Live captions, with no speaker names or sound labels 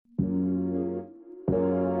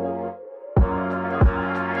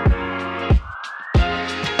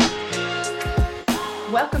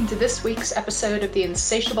Welcome to this week's episode of The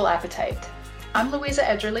Insatiable Appetite. I'm Louisa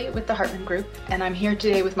Edgerly with the Hartman Group, and I'm here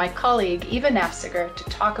today with my colleague Eva Nafziger to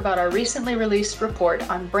talk about our recently released report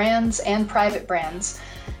on brands and private brands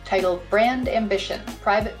titled Brand Ambition,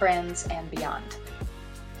 Private Brands and Beyond.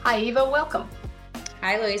 Hi Eva, welcome.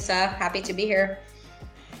 Hi Louisa, happy to be here.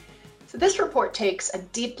 So this report takes a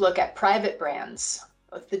deep look at private brands,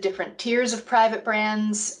 both the different tiers of private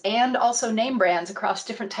brands and also name brands across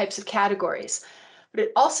different types of categories. But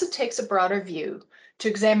it also takes a broader view to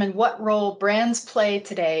examine what role brands play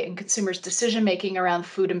today in consumers' decision-making around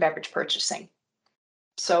food and beverage purchasing.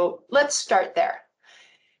 So let's start there.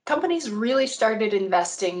 Companies really started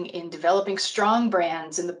investing in developing strong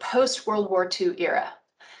brands in the post-World War II era,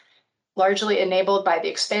 largely enabled by the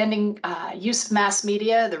expanding use of mass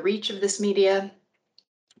media, the reach of this media,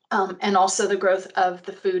 and also the growth of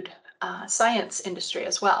the food science industry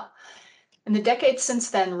as well. And the decades since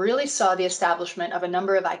then really saw the establishment of a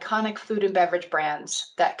number of iconic food and beverage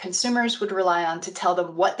brands that consumers would rely on to tell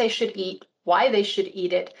them what they should eat, why they should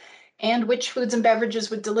eat it, and which foods and beverages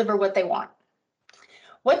would deliver what they want.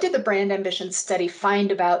 What did the Brand Ambition study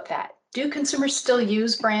find about that? Do consumers still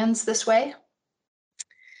use brands this way?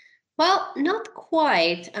 Well, not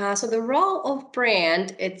quite. So the role of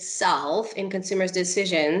brand itself in consumers'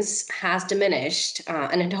 decisions has diminished,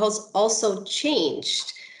 and it has also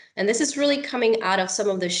changed. And this is really coming out of some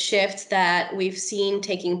of the shifts that we've seen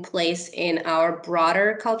taking place in our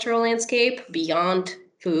broader cultural landscape beyond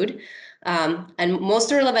food. And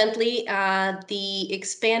most relevantly, the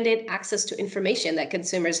expanded access to information that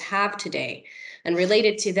consumers have today. And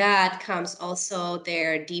related to that comes also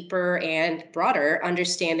their deeper and broader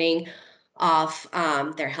understanding of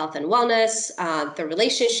their health and wellness, the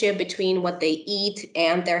relationship between what they eat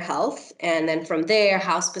and their health, and then from there,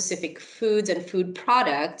 how specific foods and food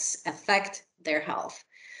products affect their health.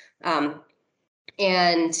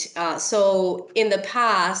 So in the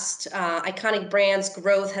past, iconic brands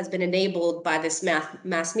growth has been enabled by this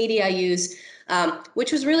mass media use,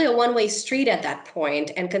 which was really a one-way street at that point.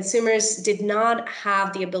 And consumers did not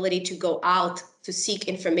have the ability to go out to seek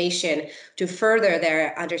information to further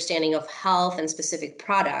their understanding of health and specific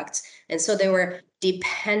products. And so they were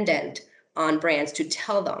dependent on brands to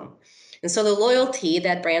tell them. And so the loyalty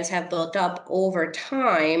that brands have built up over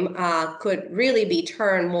time could really be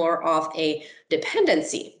turned more of a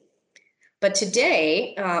dependency. But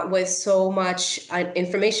today, with so much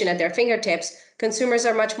information at their fingertips, consumers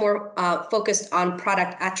are much more focused on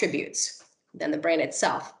product attributes than the brand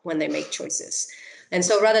itself when they make choices. And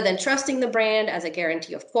so rather than trusting the brand as a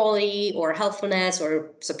guarantee of quality or healthfulness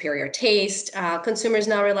or superior taste, consumers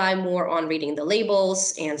now rely more on reading the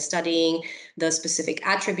labels and studying the specific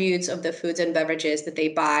attributes of the foods and beverages that they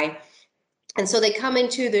buy. And so they come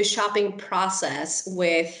into the shopping process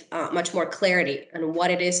with much more clarity on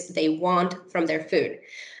what it is they want from their food.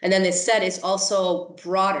 And then this set is also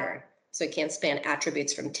broader. So it can span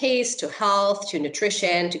attributes from taste to health, to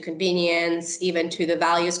nutrition, to convenience, even to the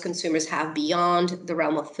values consumers have beyond the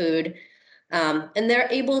realm of food. And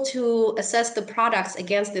they're able to assess the products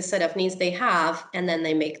against this set of needs they have, and then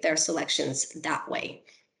they make their selections that way.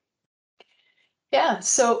 Yeah,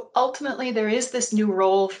 so ultimately there is this new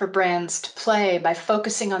role for brands to play by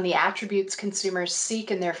focusing on the attributes consumers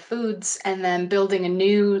seek in their foods and then building a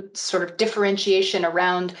new sort of differentiation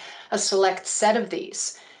around a select set of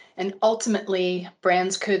these. And ultimately,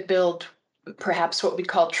 brands could build perhaps what we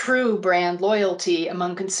call true brand loyalty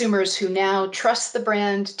among consumers who now trust the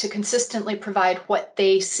brand to consistently provide what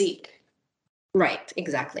they seek. Right,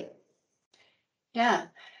 exactly. Yeah.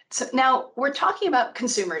 So now we're talking about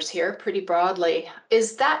consumers here pretty broadly.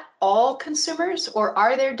 Is that all consumers, or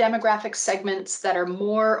are there demographic segments that are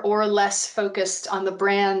more or less focused on the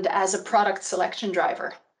brand as a product selection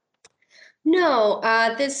driver? No,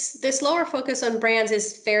 this lower focus on brands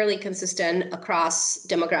is fairly consistent across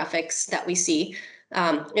demographics that we see.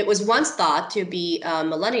 It was once thought to be a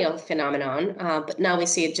millennial phenomenon, but now we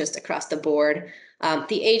see it just across the board.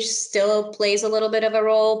 The age still plays a little bit of a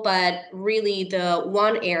role, but really the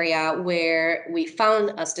one area where we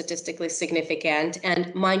found a statistically significant,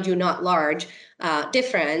 and mind you, not large,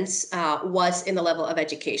 difference was in the level of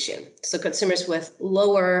education. So consumers with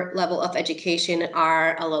lower level of education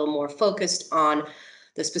are a little more focused on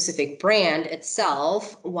the specific brand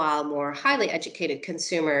itself, while more highly educated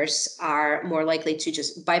consumers are more likely to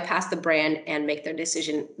just bypass the brand and make their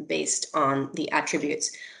decision based on the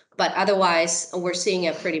attributes. But otherwise, we're seeing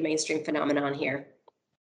a pretty mainstream phenomenon here.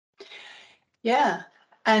 Yeah.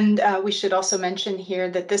 And we should also mention here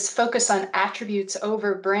that this focus on attributes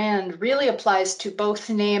over brand really applies to both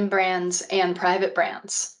name brands and private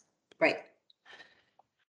brands. Right.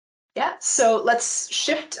 Yeah, so let's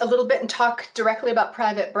shift a little bit and talk directly about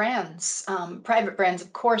private brands. Private brands,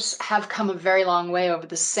 of course, have come a very long way over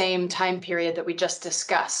the same time period that we just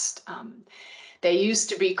discussed. They used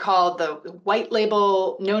to be called the white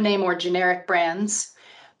label, no name or generic brands,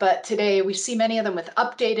 but today we see many of them with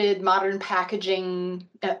updated, modern packaging,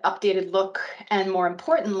 updated look, and more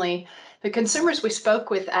importantly, the consumers we spoke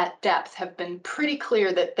with at depth have been pretty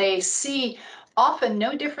clear that they see often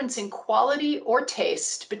no difference in quality or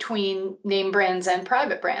taste between name brands and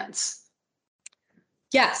private brands.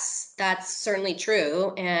 Yes, that's certainly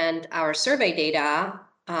true. And our survey data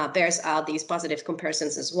bears out these positive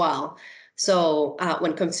comparisons as well. So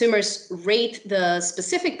when consumers rate the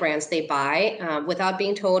specific brands they buy without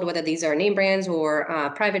being told whether these are name brands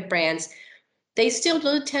or private brands, they still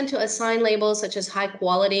do tend to assign labels such as high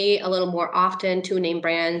quality a little more often to name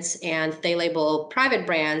brands, and they label private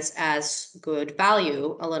brands as good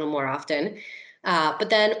value a little more often. But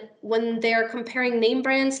then when they're comparing name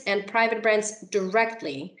brands and private brands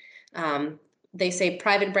directly, um, they say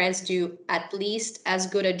private brands do at least as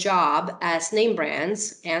good a job as name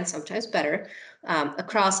brands, and sometimes better,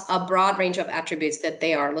 across a broad range of attributes that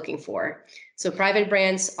they are looking for. So private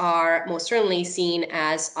brands are most certainly seen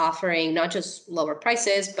as offering not just lower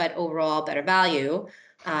prices, but overall better value.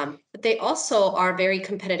 But they also are very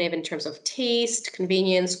competitive in terms of taste,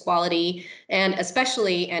 convenience, quality, and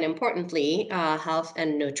especially and importantly, health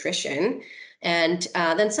and nutrition. And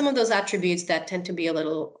then some of those attributes that tend to be a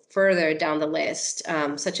little further down the list,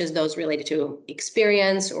 such as those related to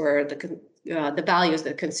experience or the values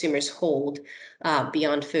that consumers hold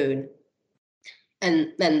beyond food.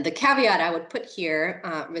 And then the caveat I would put here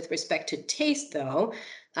with respect to taste, though,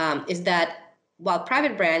 is that while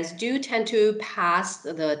private brands do tend to pass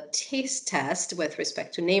the taste test with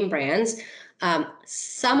respect to name brands,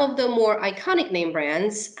 some of the more iconic name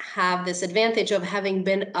brands have this advantage of having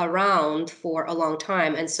been around for a long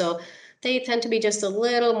time. And so they tend to be just a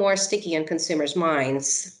little more sticky in consumers'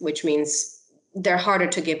 minds, which means they're harder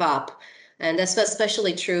to give up. And that's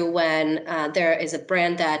especially true when there is a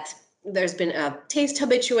brand that there's been a taste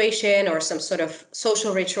habituation or some sort of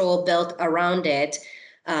social ritual built around it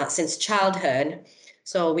since childhood.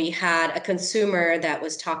 So we had a consumer that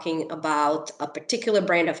was talking about a particular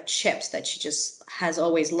brand of chips that she just has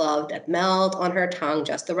always loved, that melt on her tongue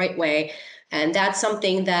just the right way. And that's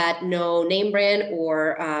something that no name brand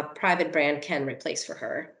or private brand can replace for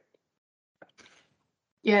her.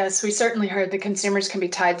 Yes, we certainly heard that consumers can be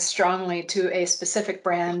tied strongly to a specific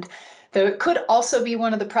brand, though it could also be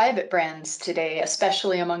one of the private brands today,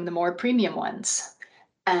 especially among the more premium ones.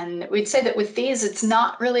 And we'd say that with these, it's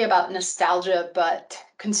not really about nostalgia, but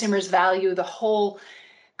consumers value the whole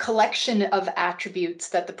collection of attributes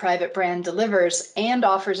that the private brand delivers and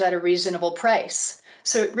offers at a reasonable price.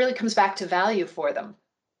 So it really comes back to value for them.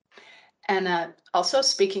 And also,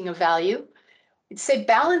 speaking of value, I'd say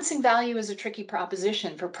balancing value is a tricky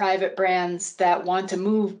proposition for private brands that want to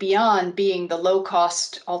move beyond being the low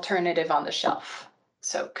cost alternative on the shelf.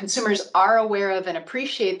 So consumers are aware of and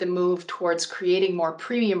appreciate the move towards creating more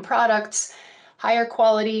premium products, higher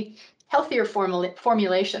quality, healthier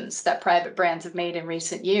formulations that private brands have made in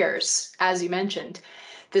recent years, as you mentioned.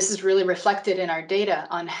 This is really reflected in our data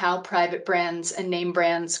on how private brands and name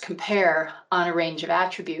brands compare on a range of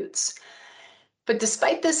attributes. But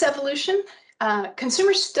despite this evolution,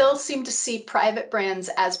 consumers still seem to see private brands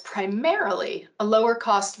as primarily a lower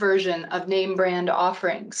cost version of name brand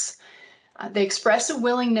offerings. They express a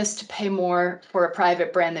willingness to pay more for a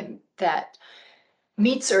private brand that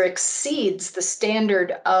meets or exceeds the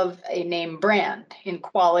standard of a name brand in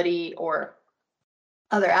quality or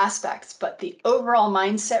other aspects. But the overall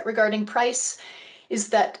mindset regarding price is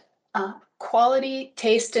that quality,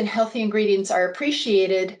 taste, and healthy ingredients are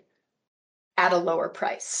appreciated at a lower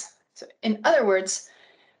price. So, in other words,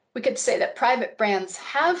 we could say that private brands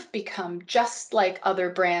have become just like other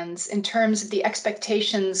brands in terms of the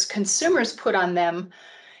expectations consumers put on them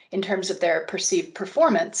in terms of their perceived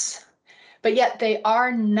performance. But yet they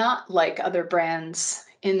are not like other brands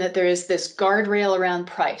in that there is this guardrail around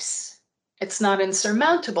price. It's not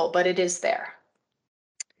insurmountable, but it is there.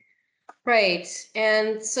 Right.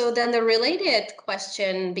 And so then the related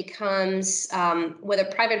question becomes whether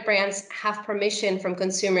private brands have permission from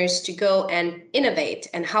consumers to go and innovate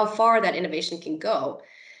and how far that innovation can go.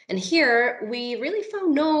 And here we really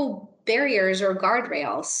found no barriers or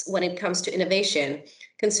guardrails when it comes to innovation.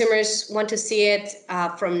 Consumers want to see it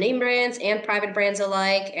from name brands and private brands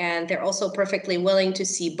alike, and they're also perfectly willing to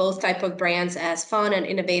see both type of brands as fun and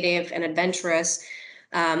innovative and adventurous.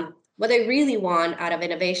 What they really want out of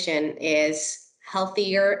innovation is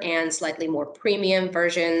healthier and slightly more premium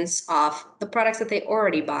versions of the products that they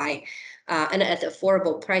already buy, and at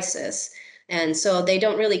affordable prices. And so they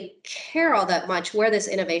don't really care all that much where this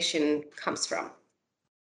innovation comes from.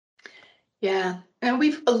 Yeah, and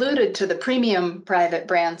we've alluded to the premium private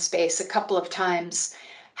brand space a couple of times.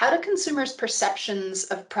 How do consumers' perceptions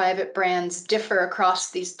of private brands differ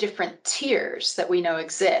across these different tiers that we know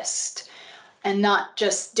exist? And not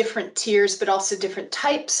just different tiers, but also different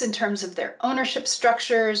types in terms of their ownership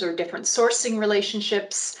structures or different sourcing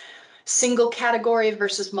relationships, single category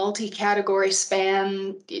versus multi-category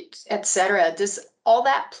span, et cetera. Does all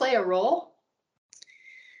that play a role?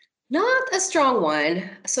 Not a strong one.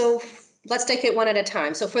 So let's take it one at a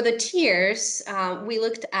time. So for the tiers, we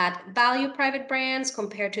looked at value private brands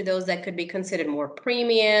compared to those that could be considered more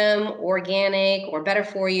premium, organic, or better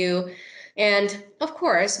for you. And of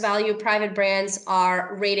course, value private brands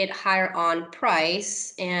are rated higher on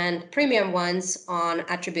price and premium ones on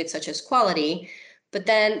attributes such as quality. But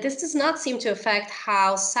then this does not seem to affect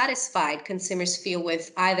how satisfied consumers feel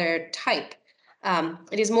with either type.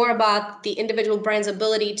 It is more about the individual brand's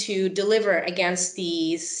ability to deliver against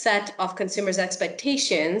the set of consumers'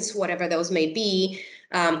 expectations, whatever those may be,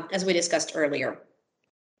 as we discussed earlier.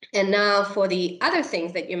 And now for the other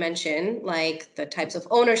things that you mentioned, like the types of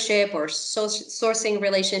ownership or sourcing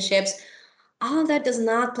relationships, all of that does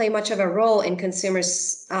not play much of a role in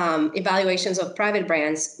consumers' evaluations of private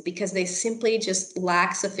brands because they simply just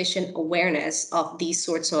lack sufficient awareness of these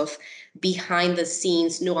sorts of behind the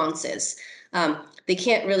scenes nuances. They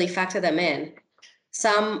can't really factor them in.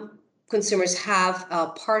 Some consumers have a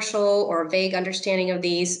partial or vague understanding of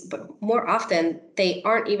these, but more often they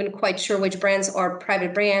aren't even quite sure which brands are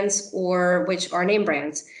private brands or which are name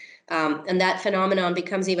brands. And that phenomenon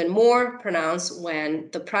becomes even more pronounced when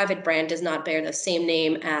the private brand does not bear the same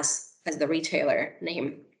name as the retailer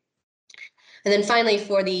name. And then finally,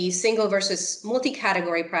 for the single versus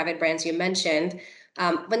multi-category private brands you mentioned,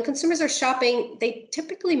 when consumers are shopping, they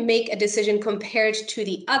typically make a decision compared to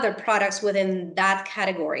the other products within that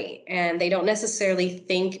category, and they don't necessarily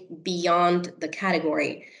think beyond the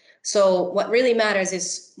category. So what really matters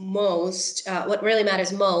most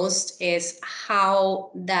is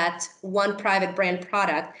how that one private brand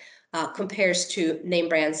product compares to name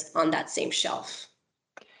brands on that same shelf.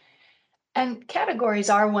 And categories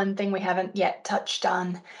are one thing we haven't yet touched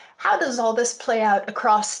on. How does all this play out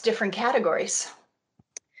across different categories?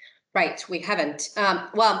 Right, we haven't.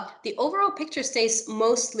 Well, the overall picture stays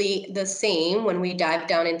mostly the same when we dive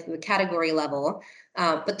down into the category level,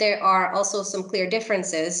 but there are also some clear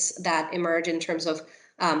differences that emerge in terms of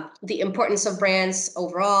the importance of brands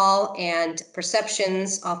overall and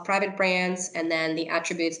perceptions of private brands, and then the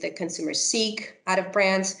attributes that consumers seek out of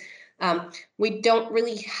brands. We don't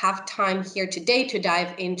really have time here today to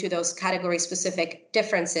dive into those category specific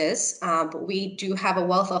differences, but we do have a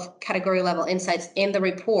wealth of category level insights in the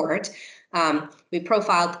report. We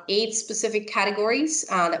profiled 8 specific categories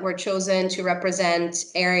that were chosen to represent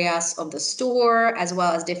areas of the store as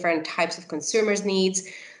well as different types of consumers' needs.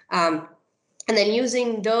 And then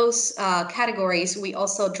using those categories, we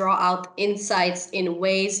also draw out insights in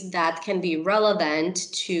ways that can be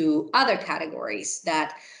relevant to other categories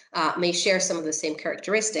that may share some of the same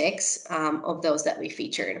characteristics of those that we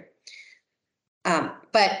featured.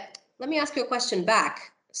 But let me ask you a question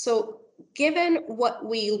back. So given what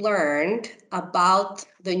we learned about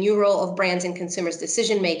the new role of brands in consumers'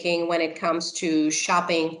 decision-making when it comes to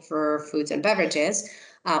shopping for foods and beverages,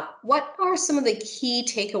 what are some of the key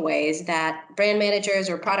takeaways that brand managers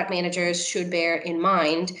or product managers should bear in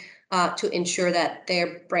mind to ensure that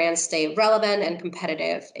their brands stay relevant and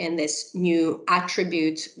competitive in this new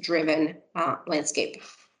attribute-driven landscape?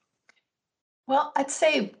 Well, I'd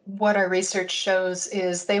say what our research shows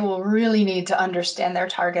is they will really need to understand their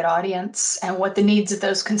target audience and what the needs of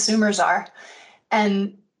those consumers are.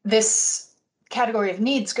 And this category of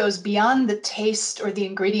needs goes beyond the taste or the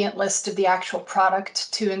ingredient list of the actual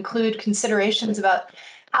product to include considerations about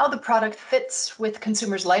how the product fits with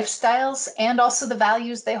consumers' lifestyles and also the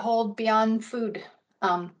values they hold beyond food,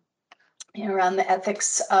 around the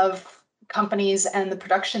ethics of companies and the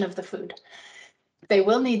production of the food. They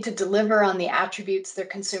will need to deliver on the attributes their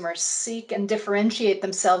consumers seek and differentiate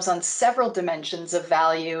themselves on several dimensions of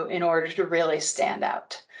value in order to really stand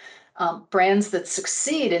out. Brands that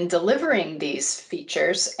succeed in delivering these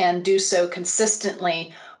features and do so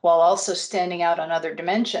consistently while also standing out on other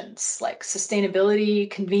dimensions like sustainability,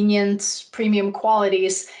 convenience, premium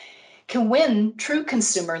qualities can win true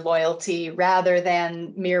consumer loyalty rather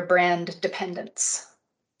than mere brand dependence.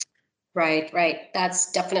 Right.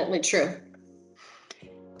 That's definitely true.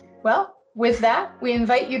 Well, With that, we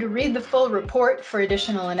invite you to read the full report for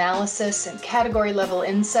additional analysis and category level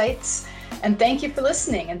insights. And thank you for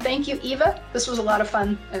listening. And thank you, Eva. This was a lot of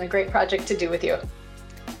fun and a great project to do with you.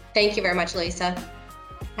 Thank you very much, Lisa.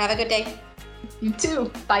 Have a good day. You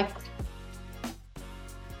too. Bye.